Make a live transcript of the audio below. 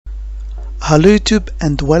Hello YouTube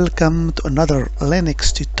and welcome to another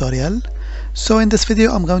Linux tutorial. So in this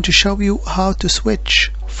video I'm going to show you how to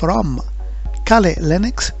switch from Kali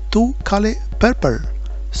Linux to Kali Purple.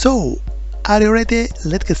 So are you ready?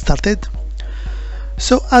 Let's get started.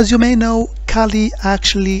 So as you may know, Kali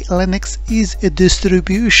actually Linux is a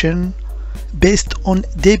distribution based on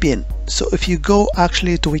Debian. So if you go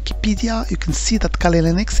actually to Wikipedia, you can see that Kali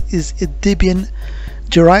Linux is a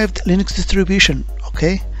Debian-derived Linux distribution,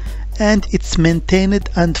 okay? And it's maintained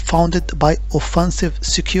and founded by Offensive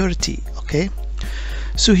Security, okay?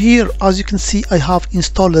 So here, as you can see, I have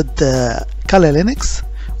installed the Kali Linux,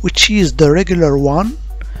 which is the regular one,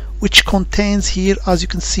 which contains here, as you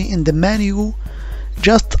can see in the menu,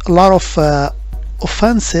 just a lot of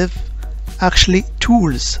offensive actually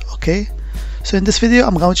tools, okay? So in this video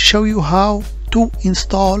I'm going to show you how to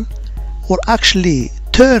install or actually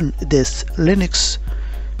turn this Linux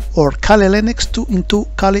or Kali Linux into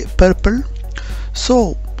Kali Purple.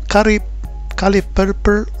 So Kali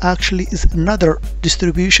Purple actually is another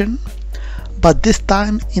distribution, but this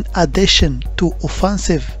time in addition to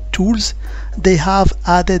offensive tools they have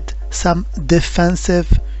added some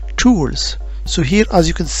defensive tools. So here, as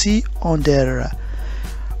you can see on their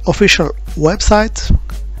official website,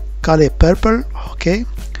 Kali Purple, okay,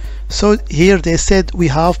 so here they said we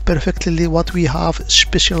have perfectly what we have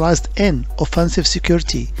specialized in offensive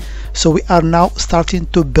security. So we are now starting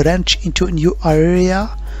to branch into a new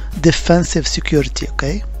area, defensive security,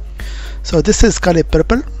 okay? So this is Kali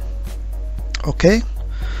Purple, okay?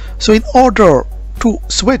 So in order to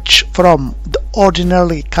switch from the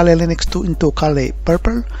ordinary Kali Linux into Kali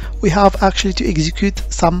Purple, we have actually to execute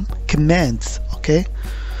some commands, okay?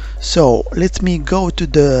 So let me go to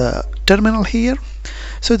the terminal here.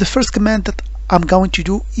 So the first command that I'm going to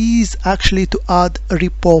do is actually to add a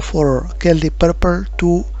repo for Kali Purple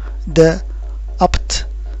to the apt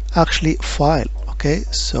actually file, okay?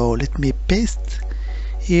 So let me paste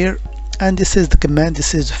here, and this is the command.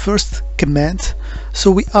 This is the first command.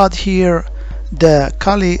 So we add here the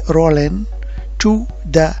Kali rollin to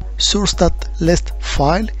the source.list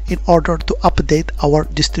file in order to update our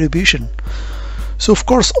distribution. So of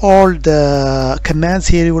course all the commands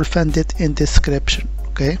here you will find it in description,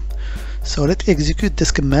 okay? So let's execute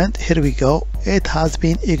this command. Here we go, it has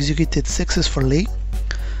been executed successfully.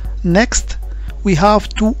 Next we have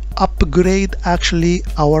to upgrade actually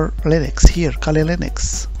our Linux here, Kali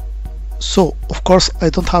Linux. So of course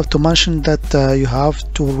I don't have to mention that you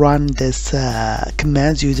have to run this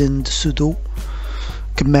commands using the sudo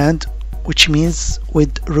command, which means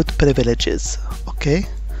with root privileges, okay?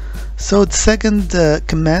 So the second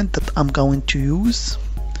command that I'm going to use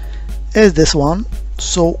is this one.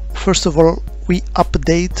 So first of all we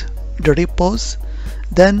update the repos,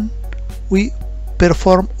 then we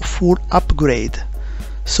perform full upgrade.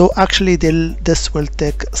 So actually this will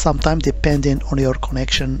take some time depending on your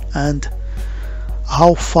connection and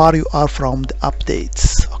how far you are from the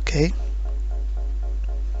updates, okay?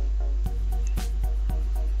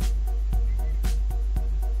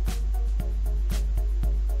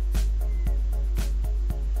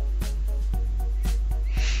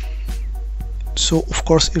 So of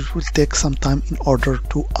course it will take some time in order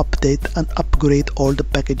to update and upgrade all the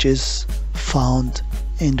packages found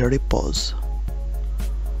in the repos.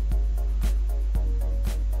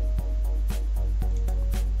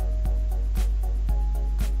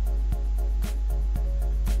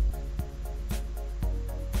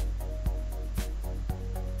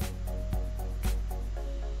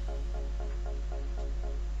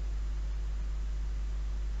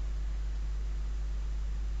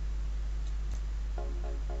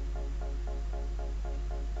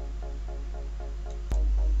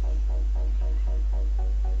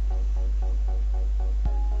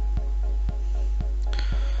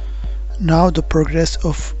 Now the progress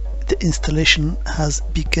of the installation has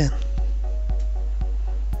begun.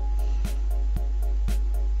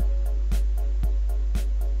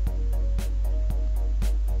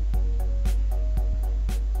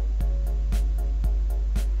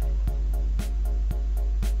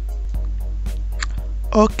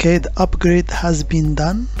 Okay, the upgrade has been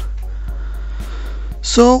done.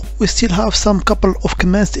 So we still have some couple of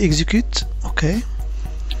commands to execute, okay?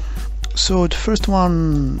 So the first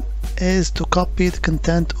one is to copy the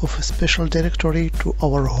content of a special directory to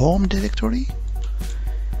our home directory.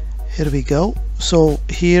 Here we go. So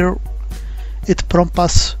here it prompts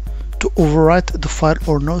us to overwrite the file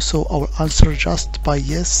or no, so I will answer just by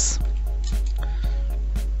yes.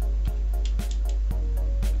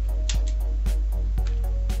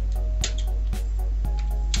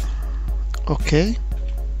 Okay.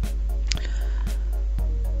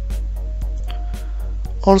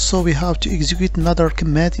 Also, we have to execute another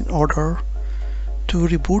command in order to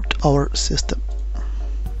reboot our system.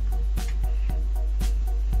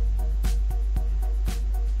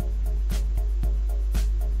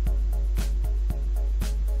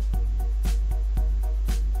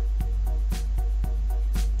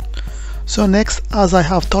 So next, as I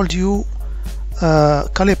have told you,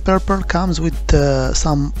 Kali Purple comes with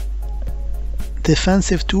some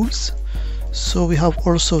defensive tools, so we have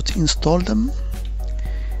also to install them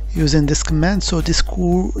using this command. So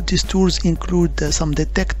these tools include some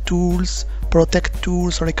detect tools, protect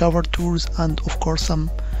tools, recover tools, and of course some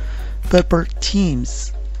Purple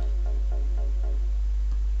themes.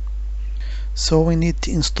 So we need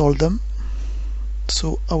to install them,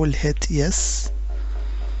 so I will hit yes.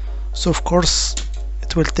 So of course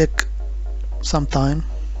it will take some time.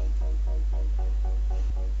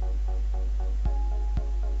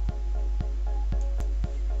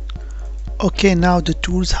 Okay, now the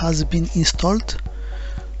tools has been installed.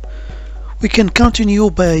 We can continue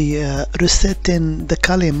by resetting the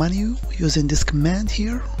Kali menu using this command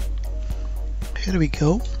here. Here we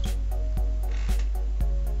go.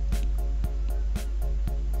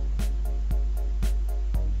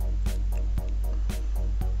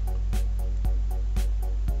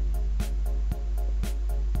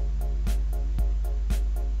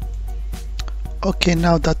 Okay,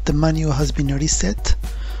 now that the menu has been reset,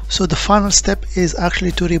 so the final step is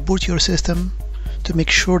actually to reboot your system to make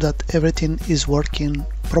sure that everything is working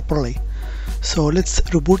properly. So let's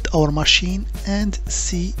reboot our machine and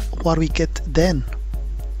see what we get then.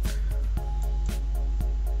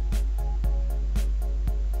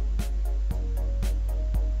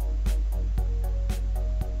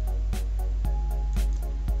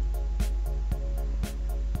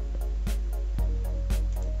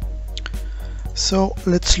 So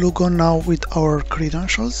let's log on now with our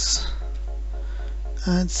credentials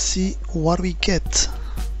and see what we get.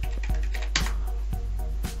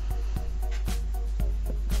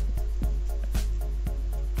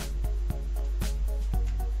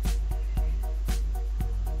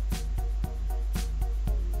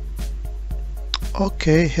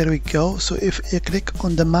 Okay, here we go. So if you click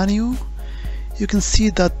on the menu, you can see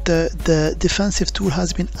that the defensive tool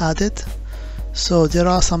has been added. So there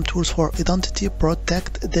are some tools for identity,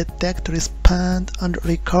 protect, detect, respond, and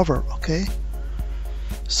recover. Okay,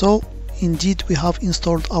 so indeed we have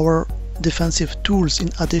installed our defensive tools in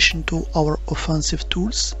addition to our offensive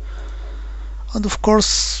tools, and of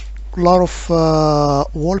course a lot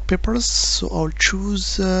of wallpapers. So I'll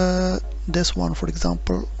choose this one, for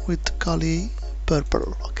example, with Kali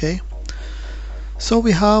Purple. Okay, so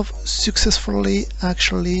we have successfully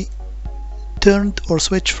actually turned or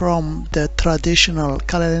switched from the traditional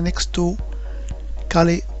Kali Linux to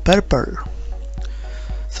Kali Purple.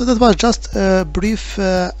 So that was just a brief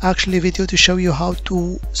actually video to show you how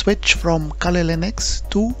to switch from Kali Linux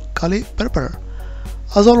to Kali Purple.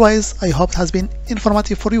 As always, I hope it has been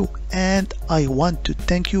informative for you, and I want to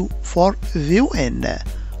thank you for viewing.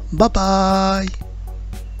 Bye bye.